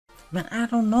Man, I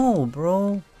don't know,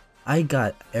 bro. I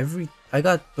got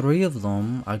three of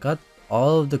them. I got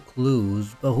all of the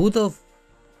clues, but who the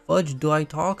fudge do I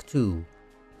talk to?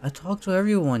 I talk to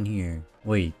everyone here.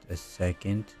 Wait a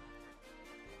second.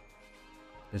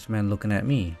 This man looking at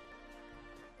me.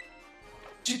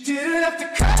 You didn't have to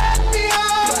cut me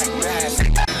off.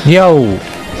 Yo.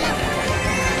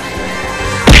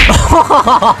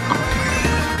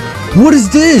 What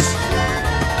is this?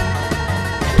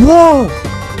 Whoa.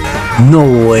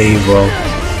 No way, bro.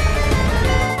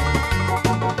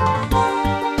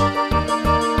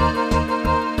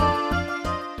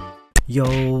 Yo,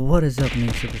 what is up, new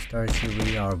superstars? Here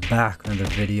we are back with another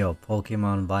video of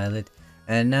Pokemon Violet,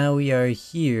 and now we are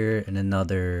here in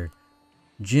another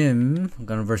gym. I'm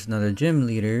gonna verse another gym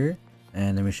leader,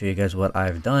 and let me show you guys what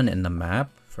I've done in the map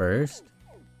first.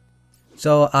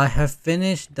 So I have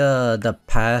finished the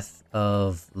path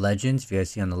of legends. If you guys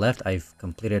see on the left, I've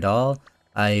completed all.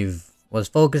 Was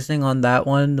focusing on that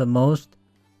one the most,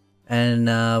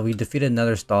 and we defeated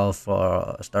another stall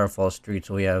for Starfall Street,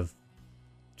 so we have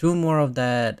two more of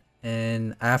that,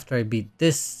 and after I beat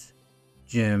this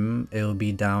gym, it will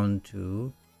be down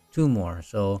to two more.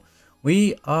 So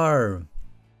we are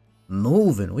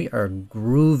moving, we are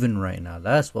grooving right now.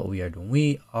 That's what we are doing.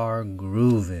 We are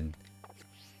grooving.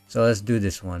 So let's do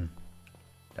this one.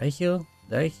 Did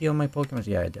I heal my Pokemon?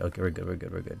 Yeah, I did. Okay, we're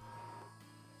good.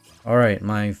 All right,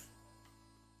 my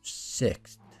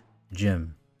sixth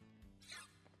gym.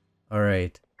 All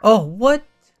right. Oh, what?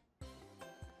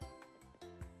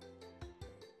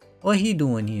 What he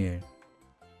doing here?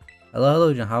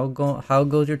 Hello, John. How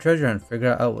goes your treasure hunt?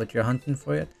 Figure out what you're hunting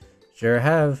for yet? Sure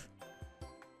have.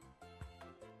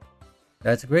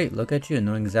 That's great. Look at you,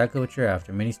 knowing exactly what you're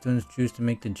after. Many students choose to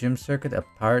make the gym circuit a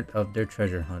part of their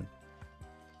treasure hunt.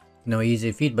 No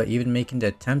easy feat, but even making the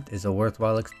attempt is a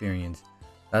worthwhile experience.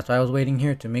 That's why I was waiting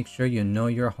here, to make sure you know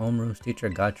your homeroom teacher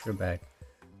got your back.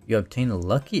 You obtain a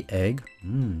lucky egg.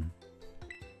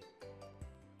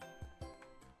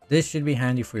 This should be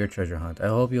handy for your treasure hunt. I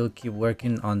hope you'll keep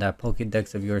working on that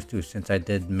Pokédex of yours too, since I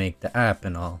did make the app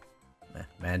and all.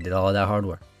 Man did all that hard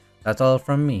work. That's all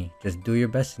from me. Just do your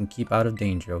best and keep out of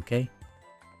danger, okay?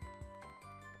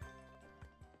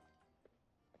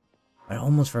 I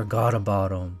almost forgot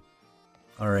about him.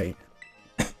 Alright.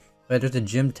 But there's a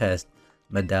gym test.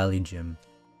 Medali Gym.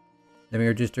 Let me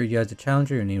register you as a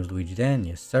challenger. Your name is Luigi Dan.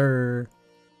 Yes, sir.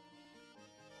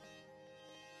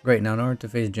 Great. Now in order to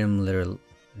face Gym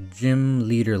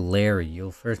Leader Larry,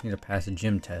 you'll first need to pass a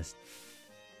gym test.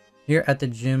 Here at the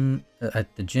gym,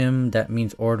 that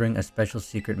means ordering a special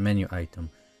secret menu item,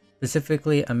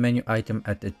 specifically a menu item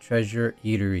at the Treasure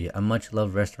Eatery, a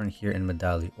much-loved restaurant here in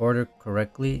Medali. Order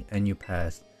correctly and you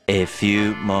pass. A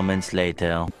few moments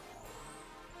later.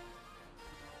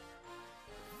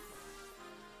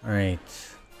 All right.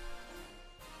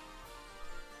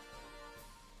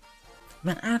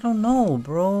 Man, I don't know,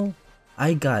 bro.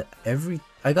 I got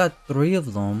three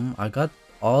of them. I got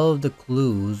all of the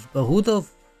clues, but who the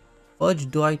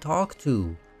fudge do I talk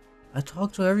to? I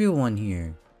talk to everyone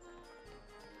here.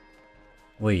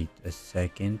 Wait a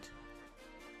second.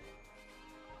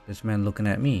 This man looking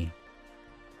at me.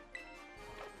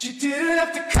 You didn't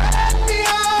have to cut me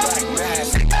off.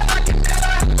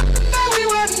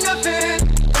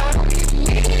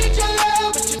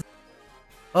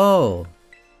 Oh.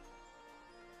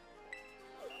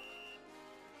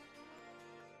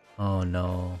 Oh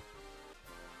no.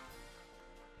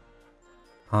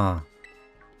 Huh.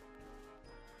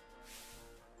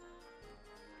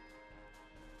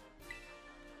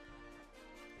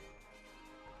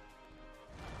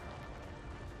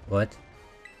 What?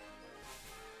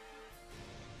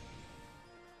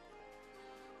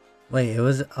 Wait, it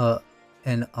was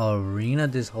an arena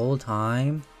this whole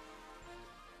time?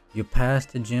 You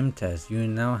passed the gym test. You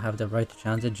now have the right to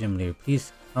challenge the gym leader.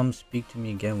 Please come speak to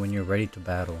me again when you're ready to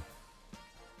battle.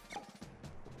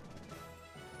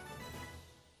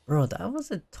 Bro, that was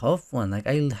a tough one. Like,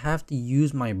 I have to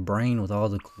use my brain with all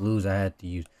the clues I had to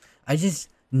use. I just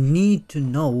need to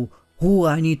know who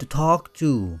I need to talk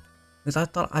to. Because I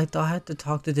thought I had to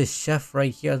talk to this chef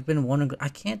right here. I've been wondering, I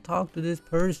can't talk to this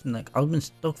person. Like, I've been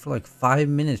stuck for like 5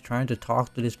 minutes trying to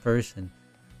talk to this person.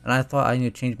 And I thought I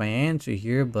need to change my answer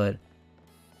here, but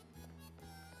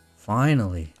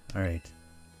finally. Alright.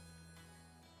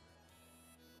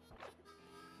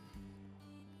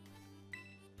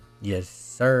 Yes,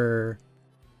 sir.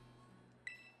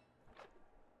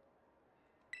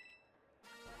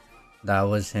 That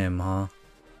was him, huh?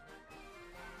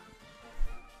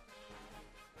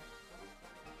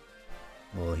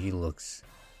 Well, he looks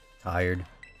tired.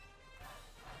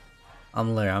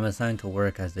 I'm Larry. I'm assigned to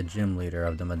work as the gym leader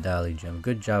of the Medali Gym.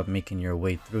 Good job making your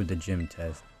way through the gym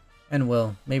test. And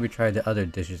well, maybe try the other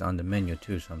dishes on the menu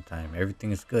too sometime.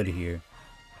 Everything is good here.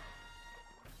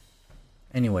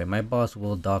 Anyway, my boss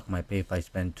will dock my pay if I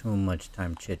spend too much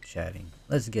time chit-chatting.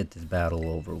 Let's get this battle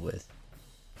over with.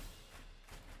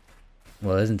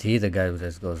 Well, isn't he the guy who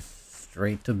just goes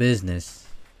straight to business?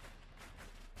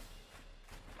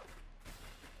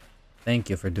 Thank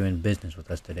you for doing business with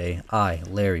us today. I,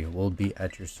 Larry, will be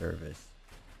at your service.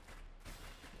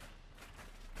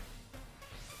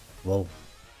 Whoa.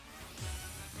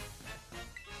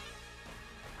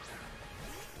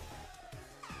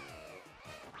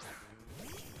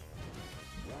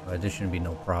 This shouldn't be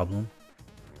no problem.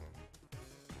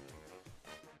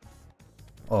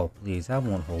 Oh, please, I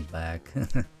won't hold back.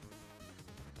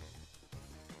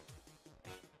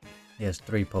 Yes,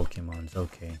 3 Pokemons,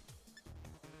 okay.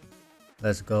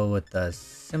 Let's go with the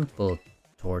simple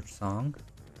torch song.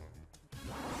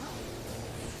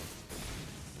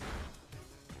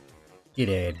 Get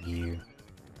out of here.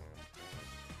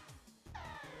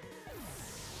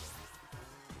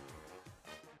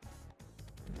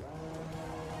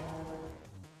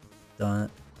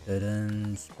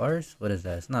 Dun sparse? What is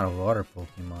that? It's not a water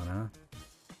Pokemon,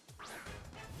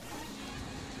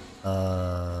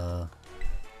 huh?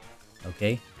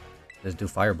 Okay. Let's do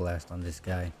Fire Blast on this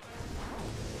guy.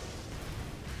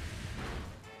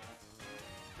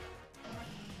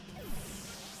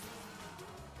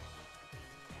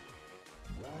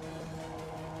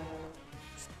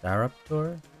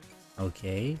 Staraptor?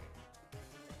 Okay.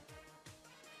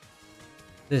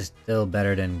 This is still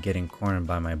better than getting cornered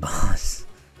by my boss.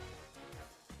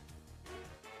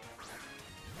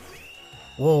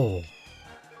 Whoa.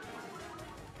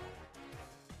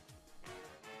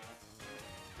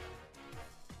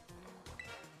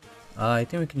 I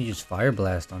think we can use Fire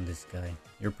Blast on this guy.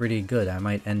 You're pretty good. I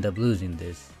might end up losing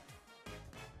this.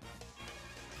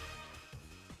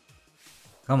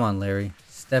 Come on, Larry.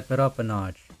 Step it up a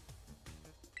notch.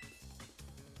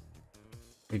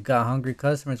 We've got hungry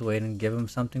customers waiting. Give them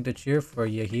something to cheer for,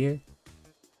 you hear?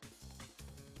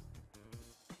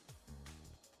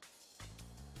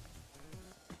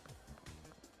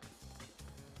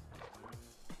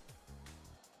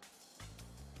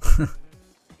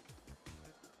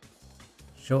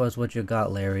 Show us what you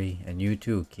got, Larry, and you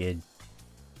too, kid.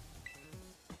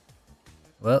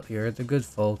 Well, you're the good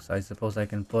folks. I suppose I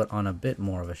can put on a bit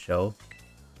more of a show.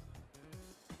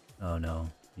 Oh no,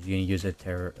 he's gonna use a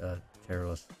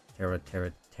Sterilize,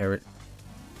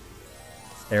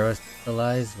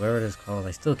 whatever it is called.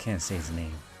 I still can't say his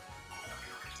name.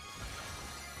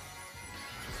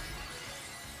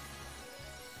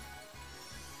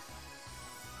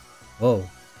 Whoa.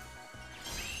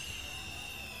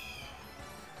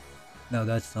 Now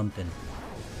that's something.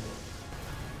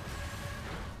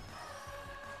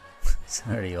 It's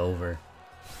already over.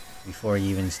 Before you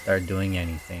even start doing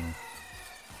anything.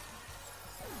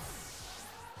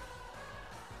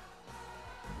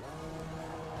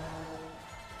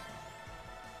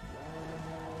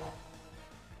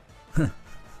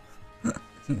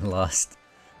 Lost.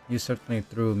 You certainly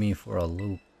threw me for a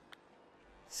loop.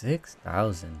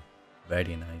 6,000.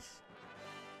 Very nice.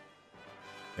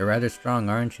 You're rather strong,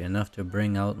 aren't you? Enough to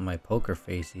bring out my poker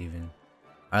face even.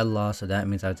 I lost, so that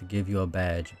means I have to give you a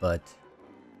badge, but...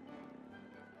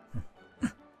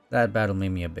 that battle made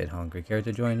me a bit hungry. Care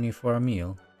to join me for a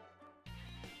meal?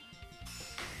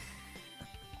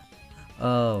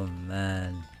 Oh,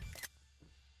 man.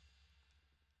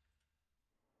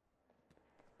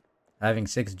 Having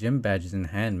 6 gym badges in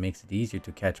hand makes it easier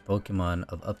to catch Pokemon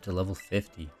of up to level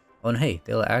 50. Oh, and hey,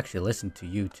 they'll actually listen to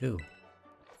you too.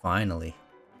 Finally.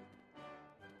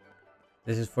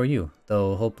 This is for you,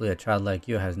 though hopefully a child like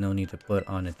you has no need to put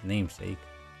on its namesake.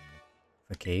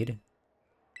 Facade.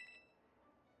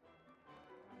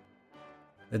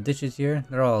 The dishes here,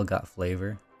 they're all got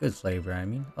flavor. Good flavor, I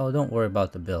mean. Oh, don't worry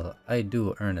about the bill. I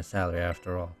do earn a salary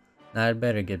after all. Now I'd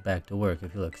better get back to work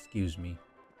if you'll excuse me.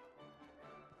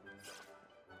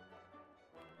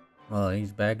 Well,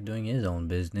 he's back doing his own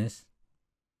business.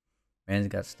 Man's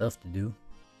got stuff to do.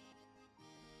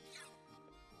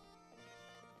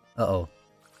 Uh-oh.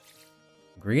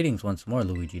 Greetings once more,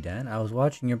 Luigi Dan. I was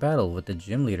watching your battle with the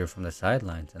gym leader from the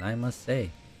sidelines, and I must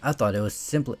say, I thought it was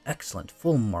simply excellent.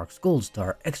 Full marks, gold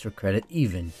star, extra credit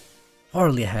even.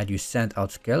 Hardly had you sent out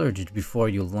Skellergage before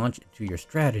you launched into your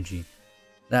strategy.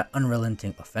 That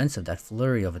unrelenting offensive, that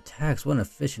flurry of attacks, what an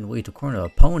efficient way to corner an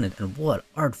opponent, and what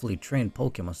artfully trained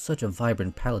Pokemon, such a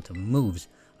vibrant palette of moves.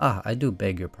 Ah, I do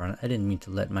beg your pardon, I didn't mean to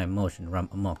let my emotion run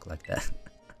amok like that.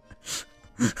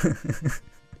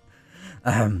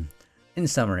 In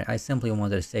summary, I simply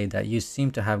wanted to say that you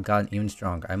seem to have gotten even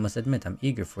stronger. I must admit, I'm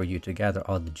eager for you to gather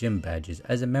all the gym badges.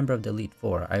 As a member of the Elite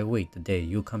Four, I await the day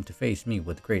you come to face me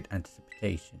with great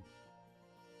anticipation.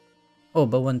 Oh,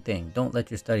 but one thing, don't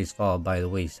let your studies fall by the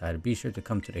wayside. Be sure to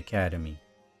come to the academy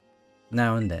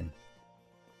now and then.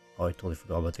 Oh, I totally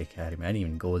forgot about the academy. I didn't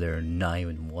even go there, not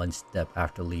even one step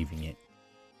after leaving it.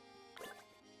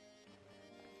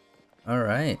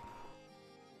 Alright.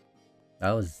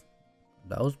 That was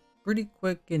pretty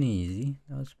quick and easy.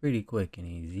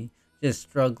 Just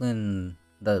struggling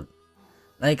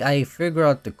like I figure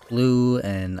out the clue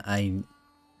and I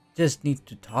just need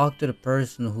to talk to the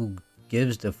person who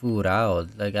gives the food out.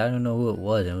 Like I don't know who it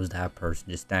was. It was that person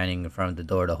just standing in front of the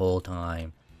door the whole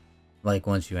time. Like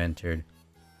once you entered.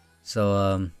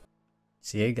 So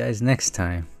see you guys next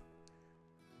time.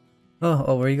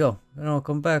 Oh, where you go? No,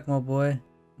 come back, my boy.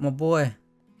 My boy.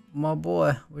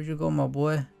 Where'd you go, my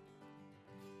boy?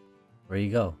 Where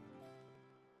you go?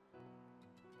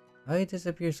 How you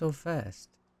disappear so fast?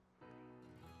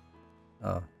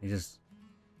 Oh, he's just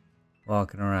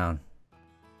walking around.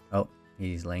 Oh,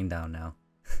 he's laying down now.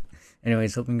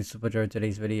 Anyways, hoping you super enjoyed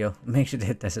today's video. Make sure to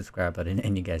hit that subscribe button,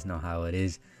 and you guys know how it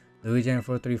is.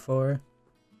 LuigiGen434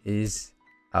 is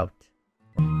out.